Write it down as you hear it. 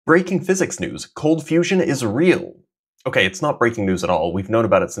Breaking physics news, cold fusion is real. Okay, it's not breaking news at all. We've known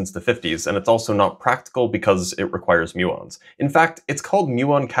about it since the 50s, and it's also not practical because it requires muons. In fact, it's called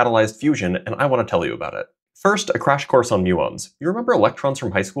muon-catalyzed fusion, and I want to tell you about it. First, a crash course on muons. You remember electrons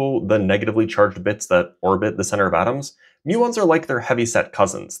from high school, the negatively charged bits that orbit the center of atoms? Muons are like their heavyset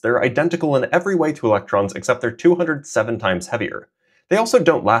cousins. They're identical in every way to electrons, except they're 207 times heavier. They also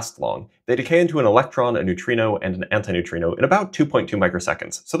don't last long. They decay into an electron, a neutrino, and an antineutrino in about 2.2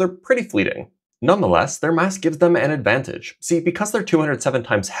 microseconds, so they're pretty fleeting. Nonetheless, their mass gives them an advantage. See, because they're 207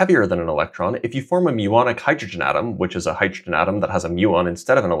 times heavier than an electron, if you form a muonic hydrogen atom, which is a hydrogen atom that has a muon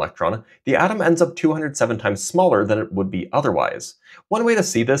instead of an electron, the atom ends up 207 times smaller than it would be otherwise. One way to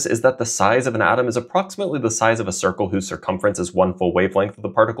see this is that the size of an atom is approximately the size of a circle whose circumference is one full wavelength of the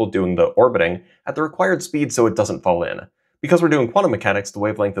particle doing the orbiting at the required speed so it doesn't fall in. Because we're doing quantum mechanics, the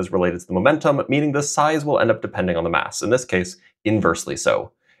wavelength is related to the momentum, meaning the size will end up depending on the mass, in this case, inversely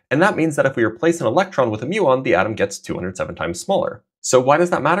so. And that means that if we replace an electron with a muon, the atom gets 207 times smaller. So why does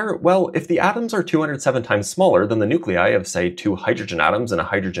that matter? Well, if the atoms are 207 times smaller, then the nuclei of, say, two hydrogen atoms and a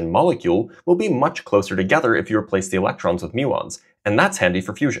hydrogen molecule will be much closer together if you replace the electrons with muons, and that's handy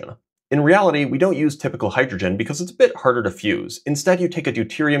for fusion. In reality, we don't use typical hydrogen because it's a bit harder to fuse. Instead, you take a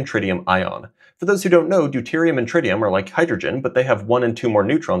deuterium-tritium ion. For those who don't know, deuterium and tritium are like hydrogen, but they have 1 and 2 more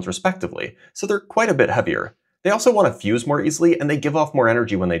neutrons respectively, so they're quite a bit heavier. They also want to fuse more easily, and they give off more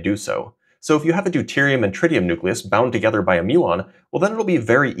energy when they do so. So if you have a deuterium and tritium nucleus bound together by a muon, well then it'll be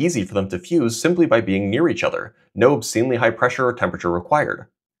very easy for them to fuse simply by being near each other. No obscenely high pressure or temperature required.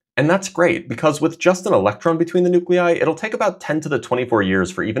 And that's great, because with just an electron between the nuclei, it'll take about 10 to the 24 years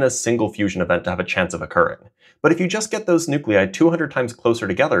for even a single fusion event to have a chance of occurring. But if you just get those nuclei 200 times closer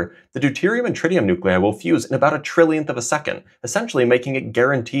together, the deuterium and tritium nuclei will fuse in about a trillionth of a second, essentially making it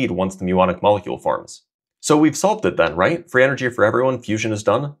guaranteed once the muonic molecule forms. So we've solved it then, right? Free energy for everyone, fusion is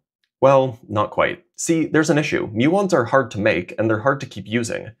done? Well, not quite. See, there's an issue. Muons are hard to make, and they're hard to keep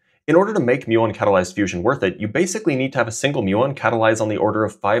using. In order to make muon-catalyzed fusion worth it, you basically need to have a single muon catalyze on the order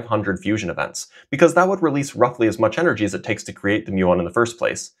of 500 fusion events, because that would release roughly as much energy as it takes to create the muon in the first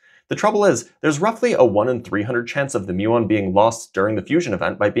place. The trouble is, there's roughly a 1 in 300 chance of the muon being lost during the fusion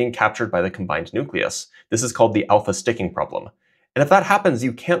event by being captured by the combined nucleus. This is called the alpha sticking problem. And if that happens,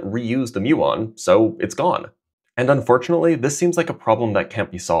 you can't reuse the muon, so it's gone. And unfortunately, this seems like a problem that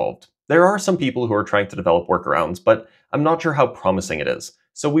can't be solved. There are some people who are trying to develop workarounds, but I'm not sure how promising it is,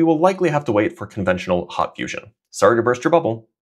 so we will likely have to wait for conventional hot fusion. Sorry to burst your bubble.